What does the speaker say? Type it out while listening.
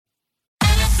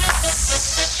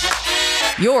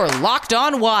You're Locked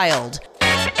On Wild.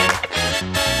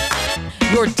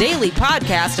 Your daily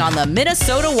podcast on the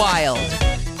Minnesota Wild.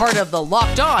 Part of the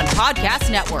Locked On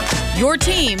Podcast Network. Your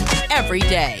team every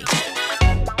day.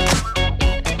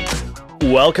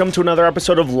 Welcome to another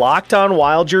episode of Locked On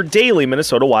Wild, your daily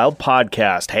Minnesota Wild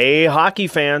podcast. Hey, hockey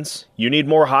fans. You need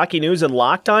more hockey news, and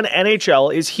Locked On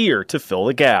NHL is here to fill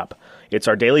the gap. It's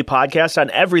our daily podcast on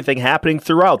everything happening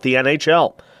throughout the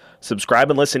NHL. Subscribe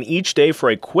and listen each day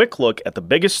for a quick look at the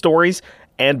biggest stories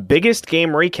and biggest game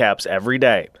recaps every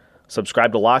day.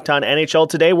 Subscribe to Locked On NHL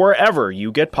today wherever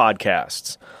you get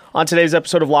podcasts. On today's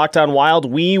episode of Locked On Wild,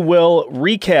 we will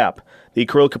recap the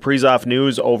Kirill Kaprizov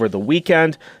news over the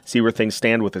weekend, see where things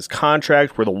stand with his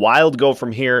contract, where the Wild go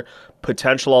from here,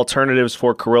 potential alternatives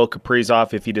for Kirill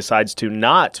Kaprizov if he decides to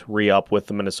not re-up with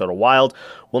the Minnesota Wild.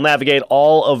 We'll navigate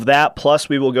all of that, plus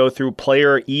we will go through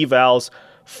player evals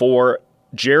for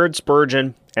Jared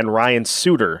Spurgeon and Ryan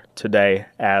Suter today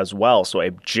as well. So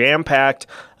a jam-packed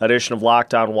edition of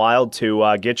Locked On Wild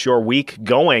to get your week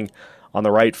going on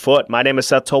the right foot. My name is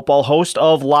Seth Topal, host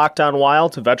of Locked On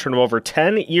Wild, a veteran of over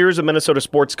 10 years of Minnesota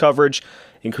sports coverage,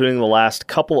 including the last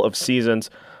couple of seasons,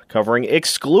 covering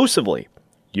exclusively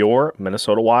your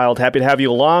Minnesota Wild. Happy to have you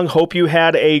along. Hope you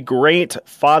had a great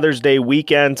Father's Day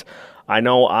weekend. I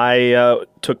know I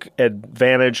took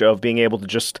advantage of being able to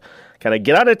just kind of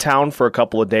get out of town for a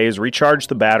couple of days, recharge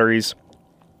the batteries.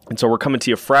 And so we're coming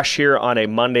to you fresh here on a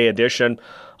Monday edition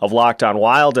of Locked On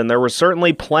Wild. And there was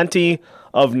certainly plenty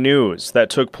of news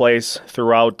that took place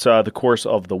throughout the course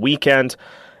of the weekend.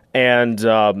 And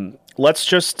let's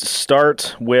just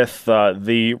start with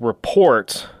the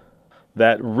report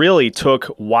that really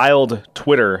took Wild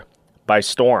Twitter by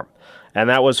storm. And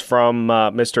that was from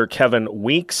Mr. Kevin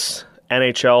Weeks,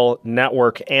 NHL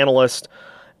Network analyst.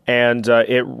 And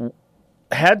it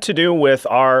had to do with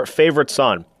our favorite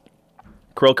son,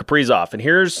 Kirill Kaprizov. And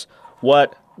here's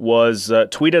what was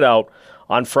tweeted out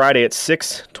on Friday at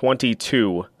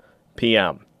 6:22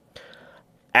 p.m.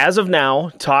 As of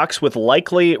now, talks with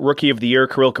likely Rookie of the Year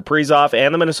Kirill Kaprizov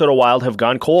and the Minnesota Wild have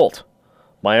gone cold.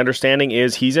 My understanding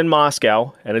is he's in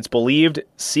Moscow, and it's believed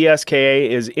CSKA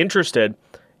is interested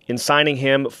in signing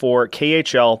him for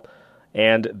KHL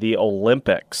and the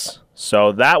Olympics.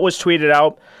 So that was tweeted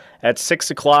out at 6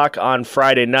 o'clock on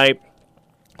Friday night.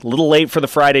 A little late for the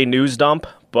Friday news dump,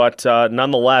 but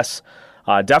nonetheless,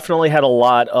 definitely had a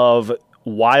lot of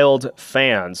Wild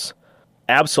fans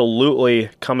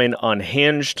absolutely coming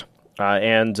unhinged,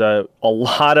 and a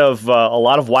lot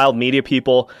of Wild media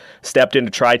people stepped in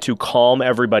to try to calm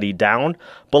everybody down.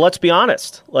 But let's be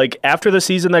honest, like after the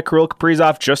season that Kirill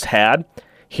Kaprizov just had,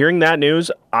 hearing that news,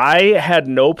 I had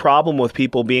no problem with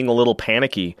people being a little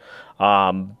panicky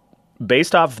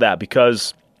based off of that,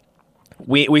 because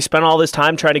we spent all this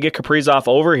time trying to get Kaprizov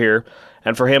over here,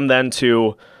 and for him then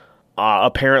to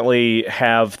apparently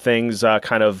have things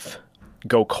kind of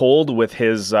go cold with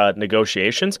his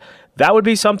negotiations, that would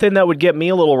be something that would get me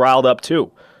a little riled up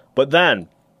too. But then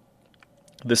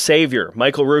the savior,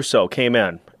 Michael Russo, came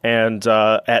in, and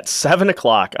at 7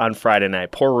 o'clock on Friday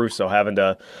night, poor Russo having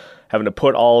to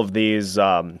put all of these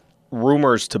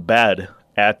rumors to bed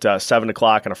at 7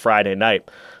 o'clock on a Friday night.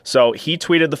 So he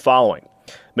tweeted the following: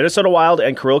 Minnesota Wild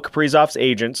and Kirill Kaprizov's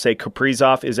agent say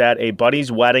Kaprizov is at a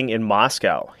buddy's wedding in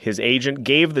Moscow. His agent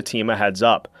gave the team a heads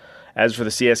up. As for the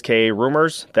CSKA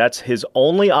rumors, that's his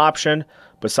only option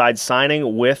besides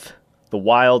signing with the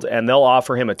Wild, and they'll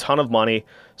offer him a ton of money,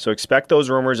 so expect those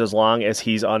rumors as long as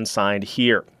he's unsigned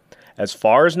here. As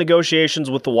far as negotiations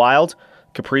with the Wild,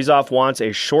 Kaprizov wants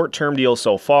a short-term deal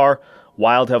so far.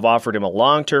 Wild have offered him a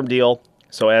long-term deal.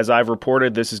 So as I've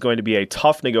reported, this is going to be a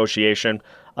tough negotiation.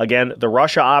 Again, the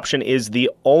Russia option is the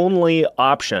only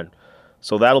option.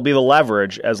 So that'll be the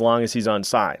leverage as long as he's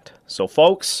unsigned. So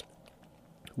folks,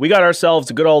 we got ourselves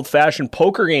a good old-fashioned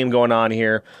poker game going on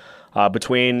here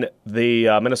between the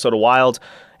Minnesota Wild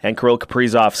and Kirill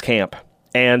Kaprizov's camp.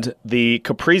 And the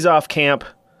Kaprizov camp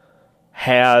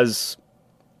has,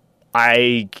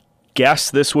 I guess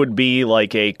this would be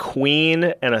like a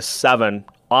queen and a 7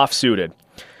 offsuited.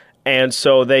 And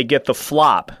so they get the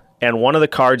flop, and one of the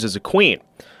cards is a queen.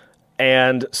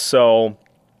 And so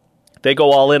they go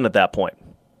all in at that point.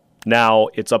 Now,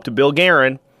 it's up to Bill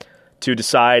Guerin to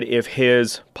decide if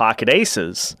his pocket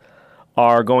aces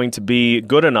are going to be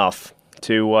good enough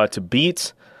to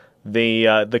beat the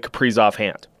Kaprizov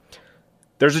hand.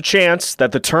 There's a chance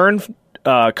that the turn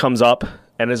comes up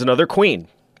and is another queen.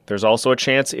 There's also a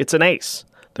chance it's an ace.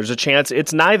 There's a chance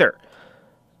it's neither.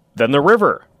 Then the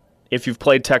river, if you've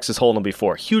played Texas Hold'em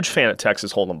before. Huge fan of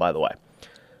Texas Hold'em, by the way.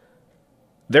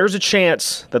 There's a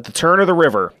chance that the turn or the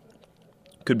river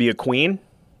could be a queen,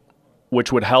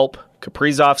 which would help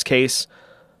Kaprizov's case.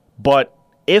 But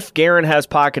if Guerin has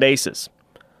pocket aces,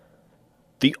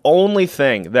 the only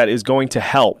thing that is going to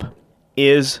help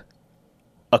is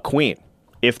a queen,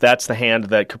 if that's the hand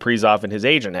that Kaprizov and his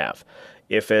agent have.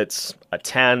 If it's a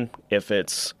 10, if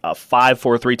it's a 5,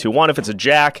 4, 3, 2, 1, if it's a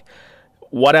jack,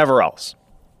 whatever else.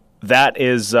 That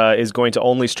is going to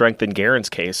only strengthen Guerin's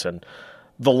case. And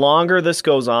the longer this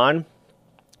goes on,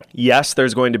 yes,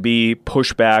 there's going to be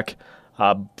pushback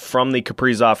from the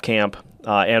Kaprizov camp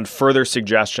and further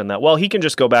suggestion that, well, he can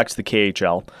just go back to the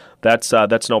KHL.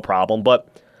 That's no problem.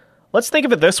 But let's think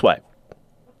of it this way.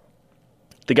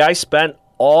 The guy spent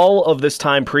all of this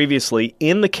time previously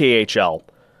in the KHL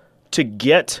to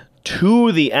get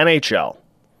to the NHL.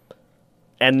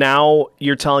 And now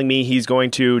you're telling me he's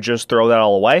going to just throw that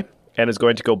all away and is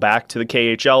going to go back to the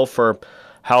KHL for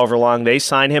however long they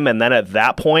sign him, and then at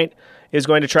that point is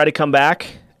going to try to come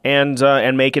back and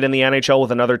make it in the NHL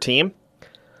with another team?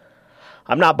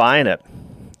 I'm not buying it.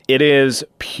 It is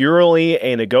purely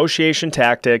a negotiation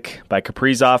tactic by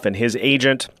Kaprizov and his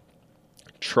agent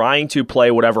trying to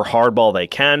play whatever hardball they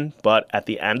can, but at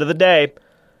the end of the day,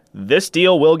 this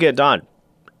deal will get done.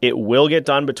 It will get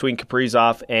done between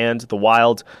Kaprizov and the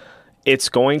Wild. It's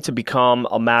going to become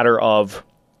a matter of,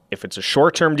 if it's a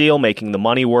short-term deal, making the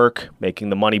money work, making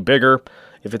the money bigger.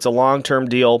 If it's a long-term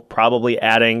deal, probably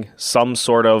adding some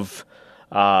sort of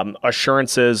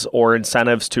assurances or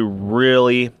incentives to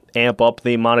really amp up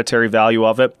the monetary value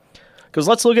of it. Because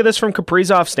let's look at this from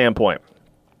Kaprizov's standpoint.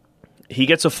 He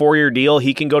gets a 4-year deal.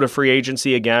 He can go to free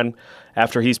agency again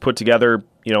after he's put together,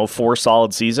 4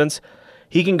 solid seasons.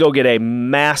 He can go get a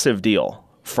massive deal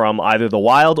from either the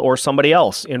Wild or somebody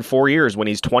else in 4 years when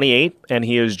he's 28 and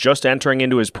he is just entering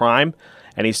into his prime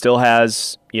and he still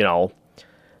has,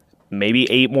 maybe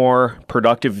 8 more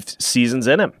productive seasons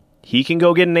in him. He can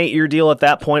go get an 8-year deal at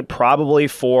that point, probably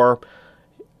for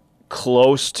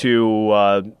close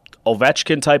to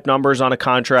Ovechkin type numbers on a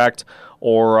contract,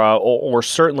 or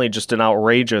certainly just an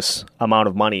outrageous amount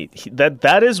of money.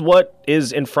 That is what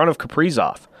is in front of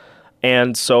Kaprizov.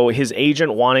 And so his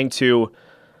agent wanting to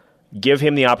give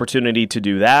him the opportunity to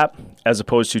do that, as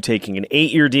opposed to taking an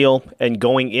 8-year deal and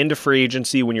going into free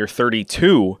agency when you're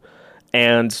 32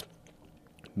 and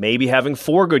maybe having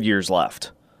 4 good years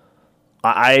left.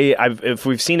 If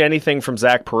we've seen anything from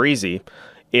Zach Parise,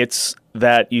 it's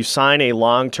that you sign a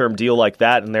long-term deal like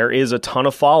that and there is a ton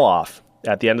of fall-off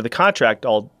at the end of the contract,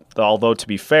 although to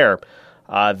be fair,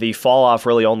 the fall-off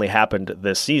really only happened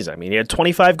this season. I mean, he had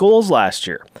 25 goals last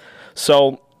year.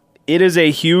 So it is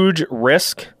a huge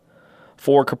risk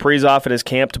for Kaprizov and his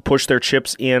camp to push their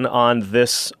chips in on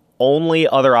this only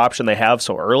other option they have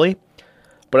so early.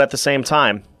 But at the same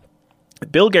time,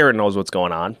 Bill Guerin knows what's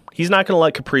going on. He's not going to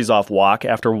let Kaprizov walk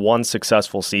after one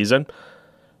successful season.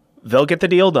 They'll get the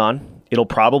deal done. It'll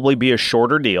probably be a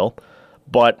shorter deal.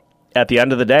 But at the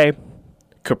end of the day,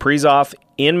 Kaprizov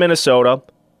in Minnesota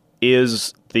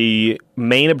is the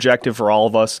main objective for all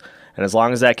of us. And as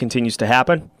long as that continues to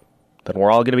happen, then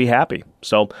we're all going to be happy.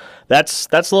 So that's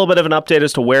a little bit of an update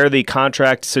as to where the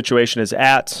contract situation is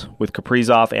at with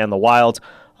Kaprizov and the Wild.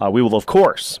 We will, of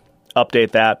course, update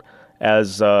that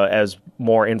as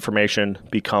more information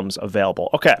becomes available.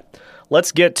 Okay,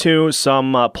 let's get to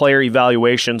some player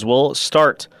evaluations. We'll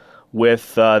start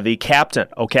with the captain.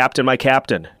 Oh, captain, my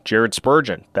captain, Jared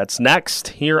Spurgeon. That's next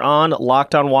here on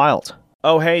Locked On Wild.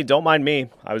 Oh, hey, don't mind me.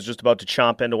 I was just about to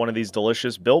chomp into one of these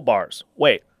delicious Built Bars.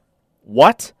 Wait,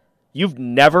 what? You've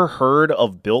never heard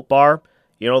of Built Bar?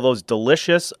 Those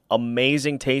delicious,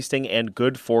 amazing tasting, and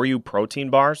good for you protein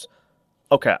bars?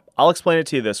 Okay, I'll explain it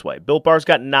to you this way. Built Bar's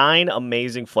got 9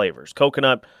 amazing flavors.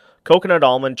 Coconut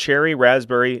almond, cherry,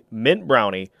 raspberry, mint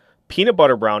brownie, peanut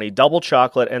butter brownie, double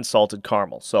chocolate, and salted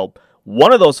caramel. So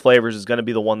one of those flavors is going to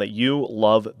be the one that you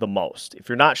love the most. If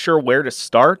you're not sure where to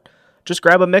start, just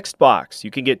grab a mixed box.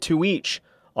 You can get 2 each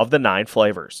of the 9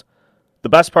 flavors. The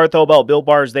best part, though, about Built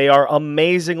Bars, they are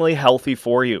amazingly healthy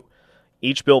for you.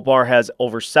 Each Built Bar has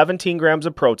over 17 grams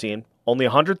of protein, only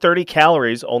 130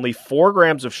 calories, only 4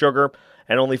 grams of sugar,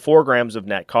 and only 4 grams of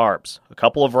net carbs. A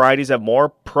couple of varieties have more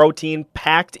protein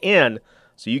packed in,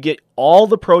 so you get all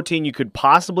the protein you could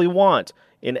possibly want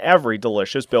in every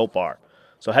delicious Built Bar.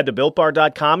 So head to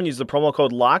BuiltBar.com and use the promo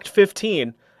code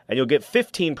LOCKED15, and you'll get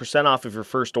 15% off of your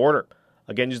first order.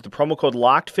 Again, use the promo code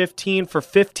LOCKED15 for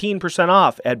 15%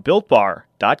 off at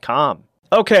BuiltBar.com.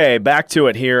 Okay, back to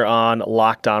it here on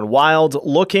Locked On Wild.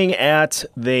 Looking at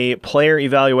the player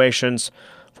evaluations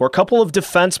for a couple of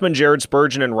defensemen, Jared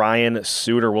Spurgeon and Ryan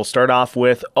Suter. We'll start off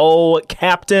with,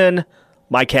 captain,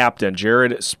 my captain,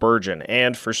 Jared Spurgeon.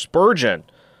 And for Spurgeon,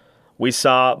 we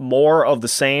saw more of the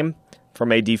same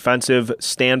from a defensive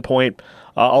standpoint.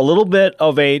 A little bit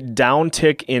of a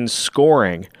downtick in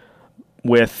scoring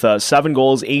with 7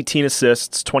 goals, 18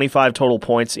 assists, 25 total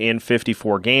points in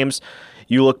 54 games.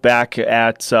 You look back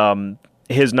at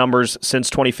his numbers since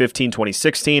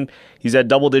 2015-2016. He's had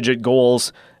double-digit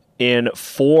goals in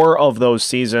 4 of those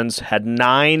seasons, had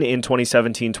 9 in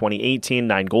 2017-2018,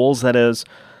 9 goals that is,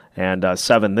 and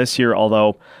 7 this year,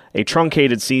 although a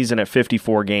truncated season at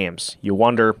 54 games. You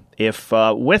wonder if,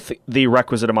 with the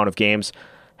requisite amount of games,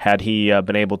 had he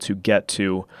been able to get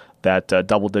to that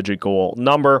double-digit goal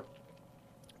number.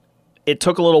 It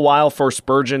took a little while for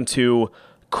Spurgeon to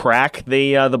crack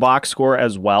the box score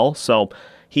as well, so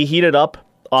he heated up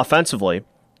offensively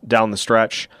down the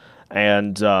stretch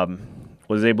and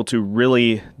was able to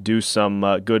really do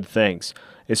some good things,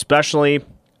 especially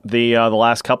the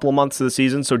last couple of months of the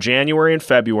season. So January and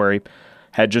February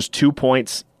had just 2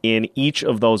 points in each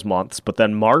of those months, but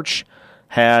then March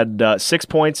had 6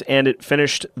 points, and it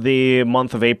finished the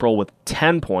month of April with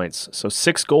 10 points. So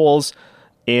 6 goals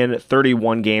in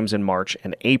 31 games in March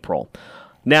and April.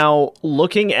 Now,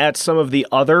 looking at some of the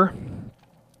other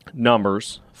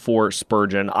numbers for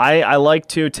Spurgeon, I like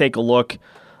to take a look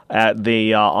at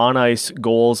the on-ice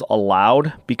goals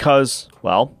allowed because,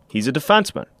 well, he's a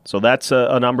defenseman. So that's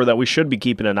a number that we should be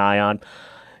keeping an eye on.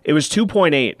 It was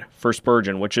 2.8 for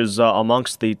Spurgeon, which is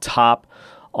amongst the top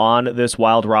on this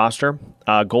Wild roster.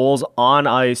 Goals on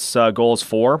ice, goals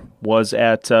for, was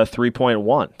at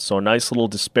 3.1. So a nice little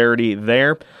disparity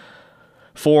there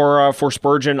for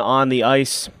Spurgeon on the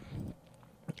ice.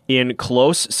 In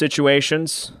close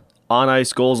situations, on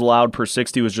ice goals allowed per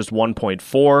 60 was just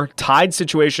 1.4. Tied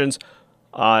situations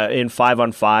in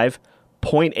 5-on-5,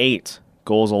 0.8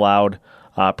 goals allowed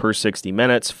per 60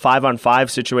 minutes. 5-on-5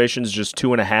 situations, just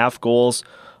 2.5 goals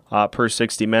per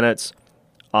 60 minutes.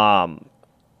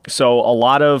 So a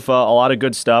lot of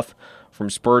good stuff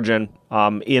from Spurgeon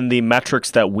in the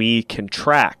metrics that we can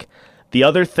track. The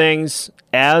other things,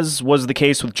 as was the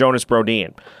case with Jonas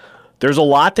Brodin, there's a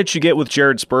lot that you get with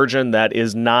Jared Spurgeon that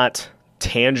is not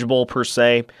tangible per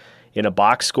se in a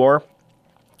box score.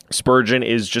 Spurgeon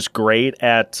is just great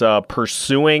at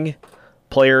pursuing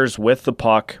players with the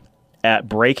puck, at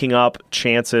breaking up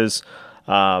chances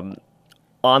on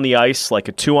the ice, like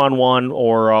a 2-on-1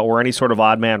 or any sort of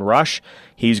odd man rush.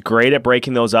 He's great at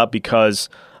breaking those up because,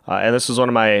 and this is one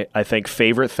of my, I think,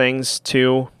 favorite things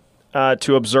to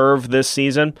observe this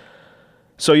season.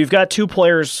 So you've got 2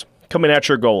 players coming at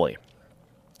your goalie.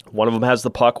 One of them has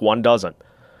the puck, one doesn't.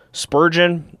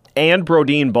 Spurgeon and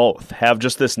Brodin both have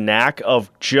just this knack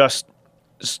of just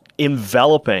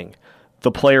enveloping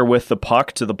the player with the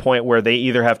puck to the point where they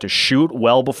either have to shoot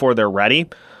well before they're ready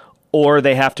or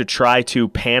they have to try to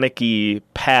panicky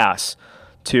pass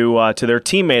to their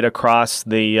teammate across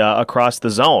the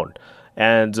zone,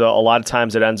 and a lot of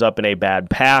times it ends up in a bad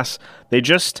pass. They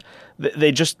just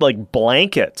like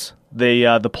blanket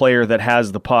the player that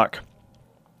has the puck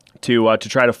to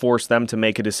try to force them to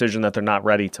make a decision that they're not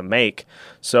ready to make.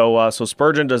 So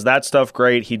Spurgeon does that stuff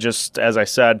great. He just, as I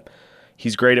said,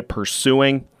 he's great at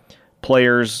pursuing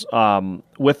players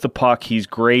with the puck. He's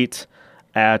great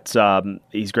at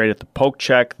the poke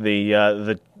check,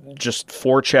 the just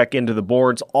forecheck into the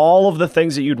boards, all of the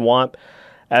things that you'd want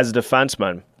as a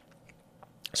defenseman.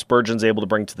 Spurgeon's able to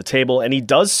bring to the table, and he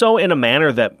does so in a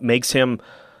manner that makes him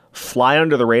fly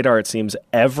under the radar, it seems,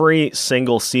 every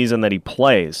single season that he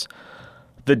plays.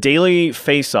 The daily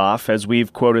face-off, as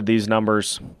we've quoted these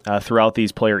numbers throughout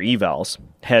these player evals,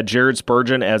 had Jared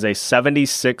Spurgeon as a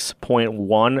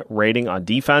 76.1 rating on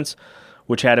defense,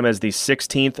 which had him as the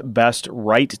 16th best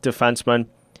right defenseman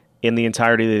in the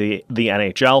entirety of the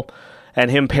NHL, and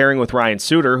him pairing with Ryan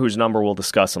Suter, whose number we'll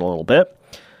discuss in a little bit,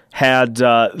 had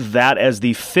that as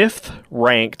the 5th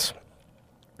ranked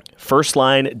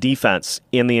first-line defense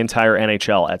in the entire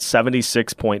NHL at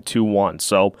 76.21.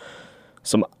 So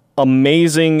some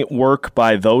amazing work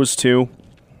by those two,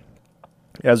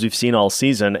 as we've seen all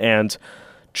season, and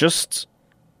just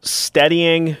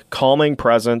steadying, calming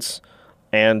presence,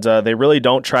 and they really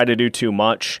don't try to do too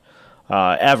much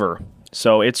ever.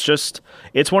 So it's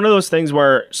one of those things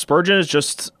where Spurgeon is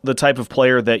just the type of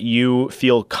player that you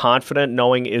feel confident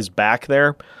knowing is back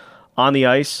there on the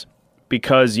ice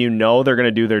because you know they're going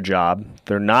to do their job.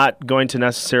 They're not going to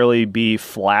necessarily be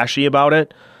flashy about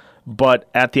it, but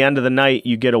at the end of the night,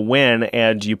 you get a win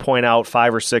and you point out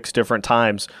 5 or 6 different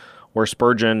times where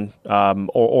Spurgeon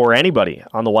or anybody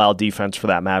on the Wild defense for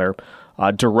that matter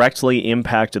directly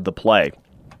impacted the play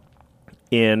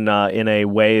in a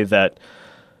way that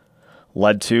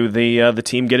led to the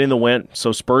team getting the win.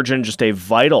 So Spurgeon, just a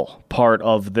vital part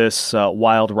of this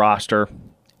Wild roster,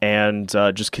 and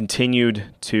just continued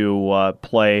to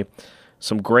play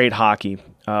some great hockey.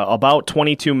 About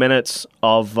 22 minutes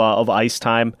of ice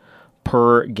time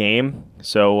per game.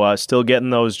 So still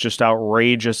getting those just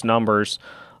outrageous numbers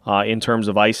in terms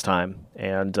of ice time.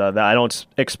 And I don't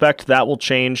expect that will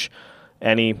change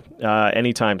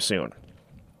anytime soon.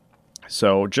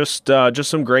 So just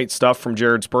some great stuff from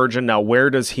Jared Spurgeon. Now, where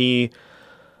does he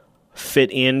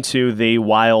fit into the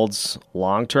Wild's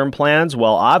long-term plans?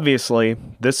 Well, obviously,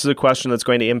 this is a question that's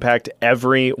going to impact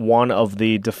every one of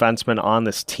the defensemen on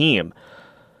this team.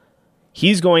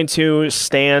 He's going to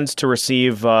stand to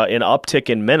receive an uptick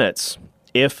in minutes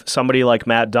if somebody like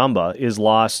Matt Dumba is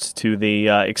lost to the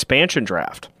expansion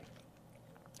draft.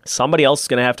 Somebody else is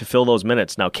going to have to fill those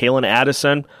minutes. Now, Kalen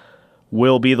Addison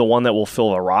will be the one that will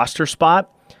fill a roster spot,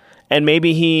 and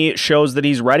maybe he shows that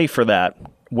he's ready for that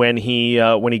when he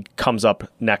comes up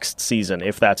next season,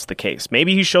 if that's the case.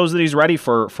 Maybe he shows that he's ready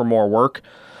for more work,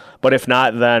 but if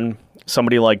not, then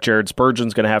somebody like Jared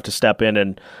Spurgeon's going to have to step in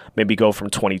and maybe go from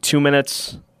 22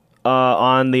 minutes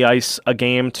on the ice a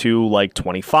game to like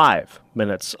 25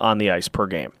 minutes on the ice per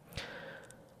game.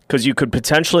 Because you could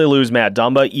potentially lose Matt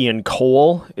Dumba. Ian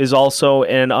Cole is also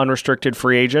an unrestricted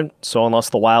free agent, so unless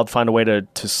the Wild find a way to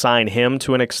sign him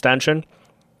to an extension,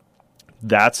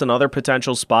 that's another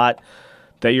potential spot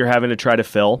that you're having to try to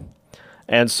fill.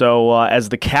 And so as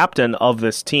the captain of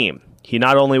this team, he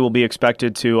not only will be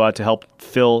expected to help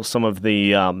fill some of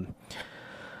the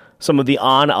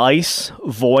on-ice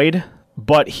void,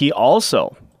 but he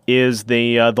also is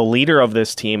the leader of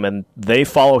this team, and they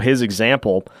follow his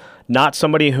example. Not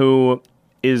somebody who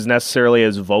is necessarily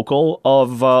as vocal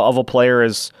of a player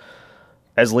as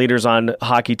leaders on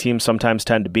hockey teams sometimes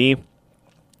tend to be,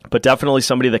 but definitely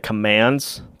somebody that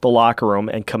commands the locker room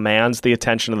and commands the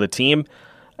attention of the team,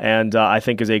 and I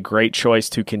think is a great choice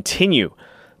to continue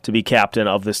to be captain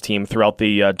of this team throughout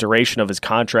the duration of his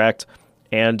contract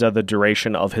and the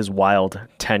duration of his Wild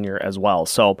tenure as well.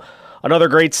 So another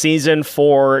great season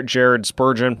for Jared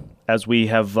Spurgeon, as we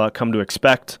have come to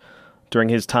expect during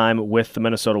his time with the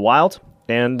Minnesota Wild,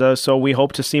 and so we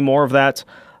hope to see more of that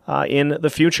in the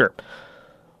future.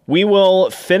 We will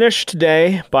finish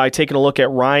today by taking a look at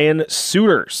Ryan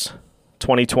Suter's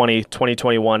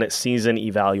 2020-2021 season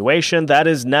evaluation. That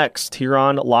is next here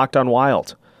on Locked on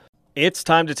Wild. It's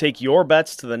time to take your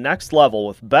bets to the next level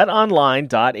with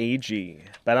betonline.ag.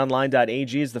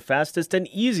 Betonline.ag is the fastest and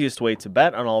easiest way to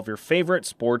bet on all of your favorite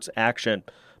sports action.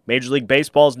 Major League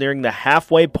Baseball is nearing the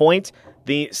halfway point.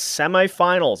 The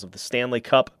semifinals of the Stanley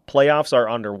Cup playoffs are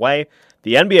underway.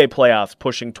 The NBA playoffs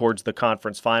pushing towards the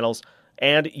conference finals.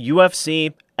 And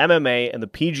UFC, MMA, and the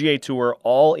PGA Tour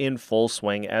all in full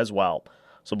swing as well.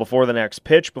 So before the next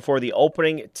pitch, before the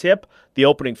opening tip, the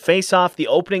opening face-off, the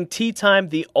opening tee time,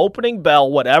 the opening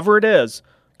bell, whatever it is,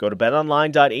 go to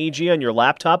betonline.ag on your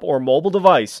laptop or mobile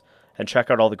device and check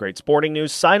out all the great sporting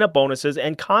news, sign-up bonuses,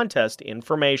 and contest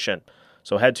information.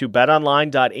 So head to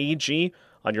betonline.ag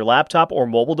on your laptop or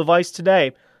mobile device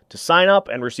today to sign up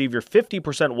and receive your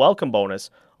 50% welcome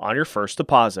bonus on your first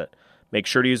deposit. Make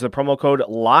sure to use the promo code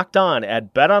LOCKEDON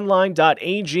at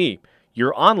betonline.ag,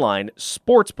 your online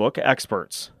sportsbook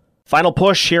experts. Final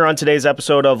push here on today's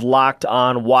episode of Locked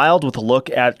on Wild with a look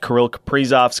at Kirill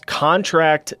Kaprizov's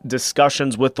contract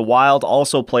discussions with the Wild,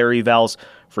 also player evals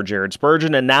for Jared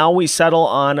Spurgeon, and now we settle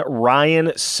on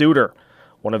Ryan Suter,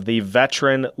 one of the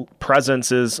veteran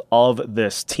presences of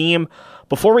this team.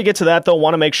 Before we get to that, though, I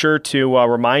want to make sure to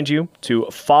remind you to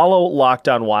follow Locked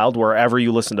on Wild wherever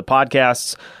you listen to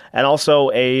podcasts, and also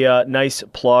a nice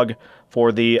plug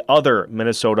for the other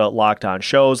Minnesota Locked On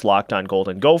shows, Locked On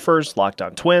Golden Gophers, Locked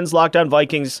On Twins, Locked On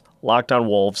Vikings, Locked On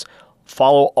Wolves.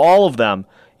 Follow all of them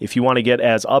if you want to get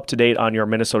as up-to-date on your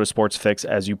Minnesota sports fix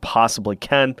as you possibly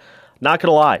can. Not going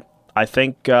to lie, I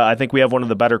think we have one of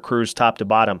the better crews top to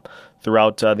bottom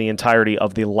throughout the entirety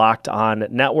of the Locked On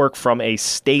network from a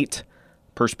state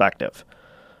perspective.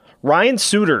 Ryan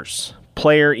Suter's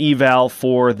player eval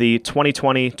for the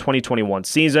 2020-2021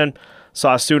 season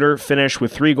saw Suter finish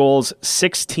with 3 goals,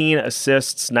 16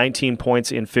 assists, 19 points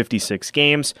in 56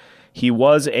 games. He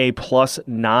was a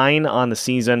 +9 on the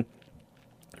season,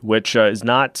 which is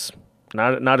not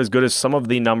as good as some of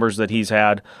the numbers that he's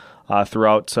had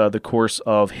throughout the course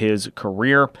of his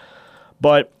career.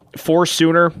 But for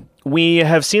Suter, we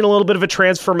have seen a little bit of a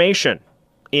transformation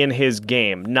in his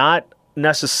game. Not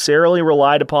necessarily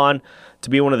relied upon to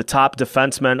be one of the top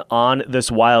defensemen on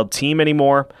this Wild team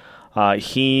anymore.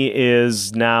 He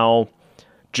is now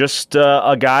just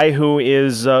a guy who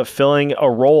is filling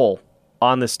a role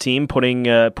on this team, putting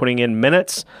in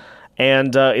minutes,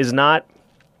 and is not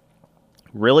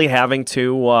really having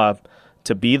to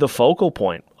to be the focal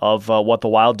point of what the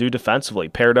Wild do defensively,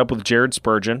 paired up with Jared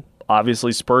Spurgeon.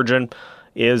 Obviously, Spurgeon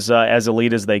is as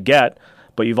elite as they get,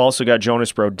 but you've also got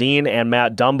Jonas Brodin and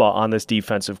Matt Dumba on this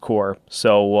defensive core.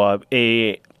 So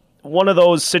one of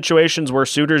those situations where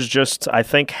Suter's just, I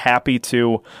think, happy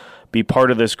to be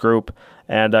part of this group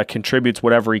and contributes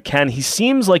whatever he can. He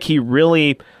seems like he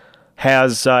really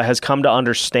has come to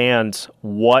understand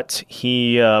what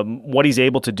he's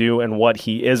able to do and what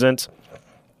he isn't.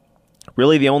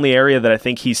 Really, the only area that I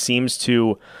think he seems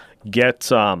to get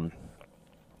kind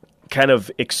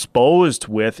of exposed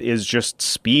with is just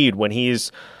speed. When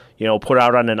he's, put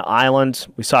out on an island,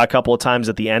 we saw a couple of times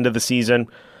at the end of the season,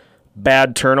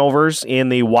 bad turnovers in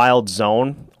the Wild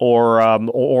zone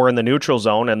or in the neutral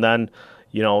zone, and then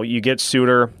you get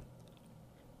Suter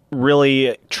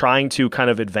really trying to kind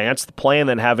of advance the play and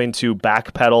then having to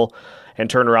backpedal and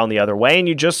turn around the other way. And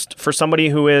you just, for somebody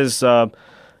who is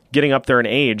getting up there in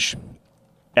age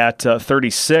at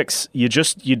 36, you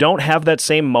don't have that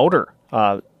same motor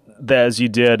as you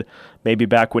did maybe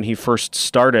back when he first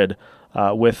started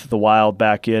with the Wild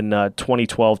back in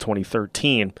 2012,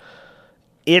 2013.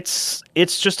 It's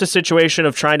just a situation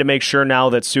of trying to make sure now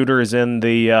that Suter is in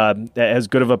the as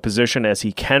good of a position as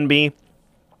he can be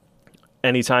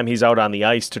anytime he's out on the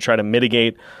ice, to try to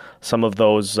mitigate some of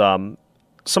those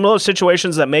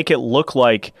situations that make it look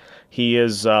like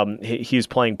he's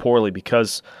playing poorly.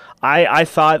 Because I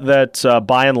thought that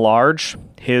by and large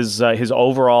his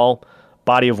overall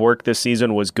body of work this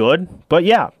season was good. But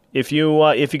yeah, if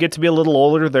you get to be a little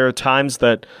older, there are times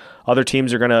that other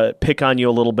teams are going to pick on you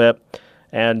a little bit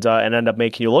and end up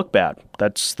making you look bad.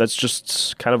 That's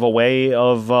just kind of a way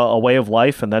of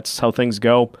life, and that's how things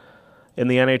go in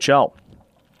the NHL.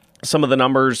 Some of the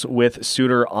numbers with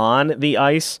Suter on the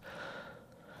ice: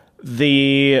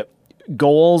 the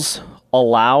goals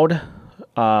allowed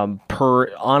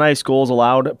per on-ice goals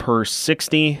allowed per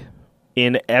 60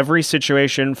 in every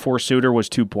situation for Suter was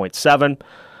 2.7.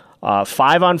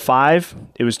 5-on-5,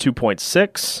 it was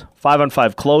 2.6.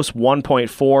 5-on-5 close, 1.4.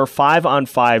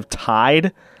 5-on-5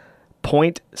 tied,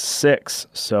 0.6.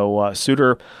 So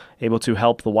Suter able to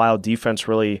help the Wild defense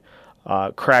really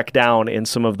crack down in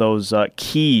some of those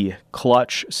key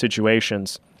clutch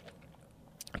situations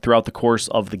throughout the course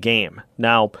of the game.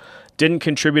 Now, didn't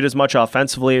contribute as much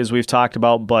offensively as we've talked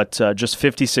about, but just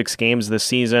 56 games this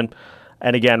season.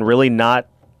 And again, really not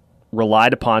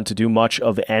relied upon to do much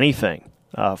of anything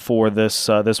for this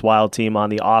Wild team on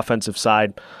the offensive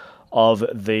side of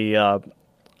the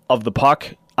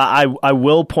puck. I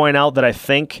will point out that I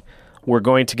think we're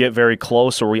going to get very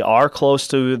close, or we are close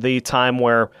to the time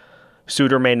where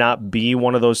Suter may not be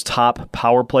one of those top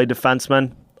power play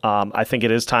defensemen. I think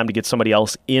it is time to get somebody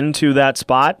else into that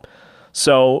spot.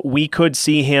 So we could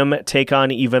see him take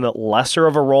on even lesser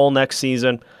of a role next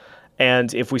season.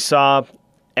 And if we saw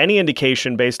any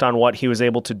indication based on what he was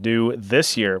able to do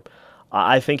this year,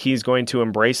 I think he's going to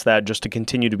embrace that just to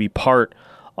continue to be part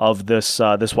of this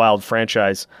Wild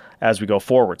franchise as we go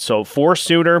forward. So for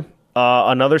Suter,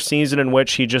 another season in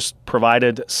which he just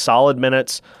provided solid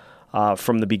minutes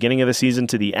from the beginning of the season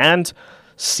to the end.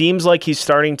 Seems like he's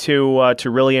starting to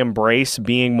really embrace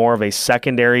being more of a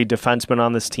secondary defenseman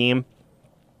on this team,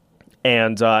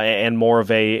 and more of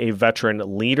a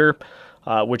veteran leader,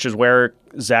 which is where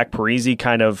Zach Parise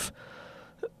kind of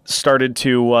started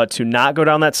to not go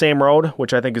down that same road,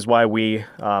 which I think is why we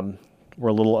were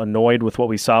a little annoyed with what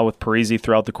we saw with Parise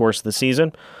throughout the course of the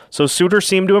season. So Suter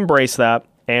seemed to embrace that,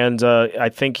 and I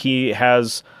think he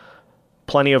has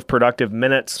plenty of productive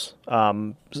minutes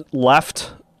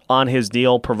left on his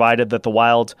deal, provided that the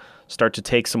Wild start to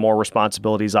take some more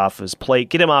responsibilities off his plate,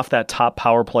 get him off that top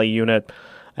power play unit,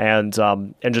 and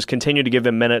just continue to give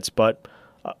him minutes, but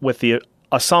with the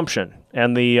assumption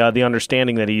and the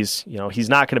understanding that he's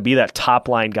not going to be that top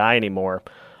line guy anymore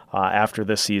after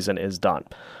this season is done.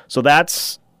 So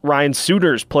that's Ryan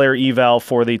Suter's player eval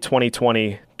for the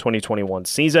 2020-2021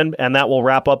 season, and that will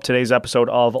wrap up today's episode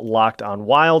of Locked on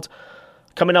Wild.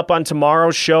 Coming up on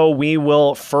tomorrow's show, we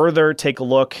will further take a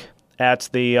look at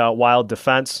the Wild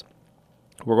defense.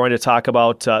 We're going to talk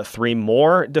about 3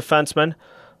 more defensemen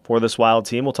for this Wild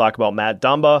team. We'll talk about Matt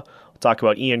Dumba, we'll talk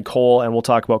about Ian Cole, and we'll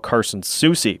talk about Carson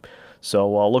Soucy.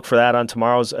 So look for that on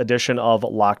tomorrow's edition of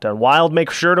Locked on Wild. Make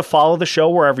sure to follow the show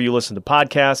wherever you listen to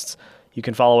podcasts. You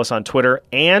can follow us on Twitter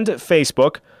and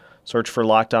Facebook. Search for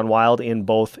Locked on Wild in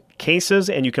both cases,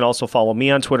 and you can also follow me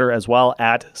on Twitter as well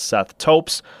at Seth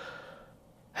Topes.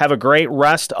 Have a great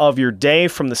rest of your day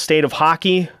from the state of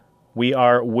hockey. We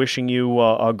are wishing you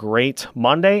a great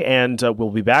Monday, and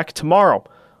we'll be back tomorrow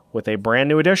with a brand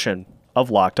new edition of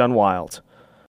Locked on Wild.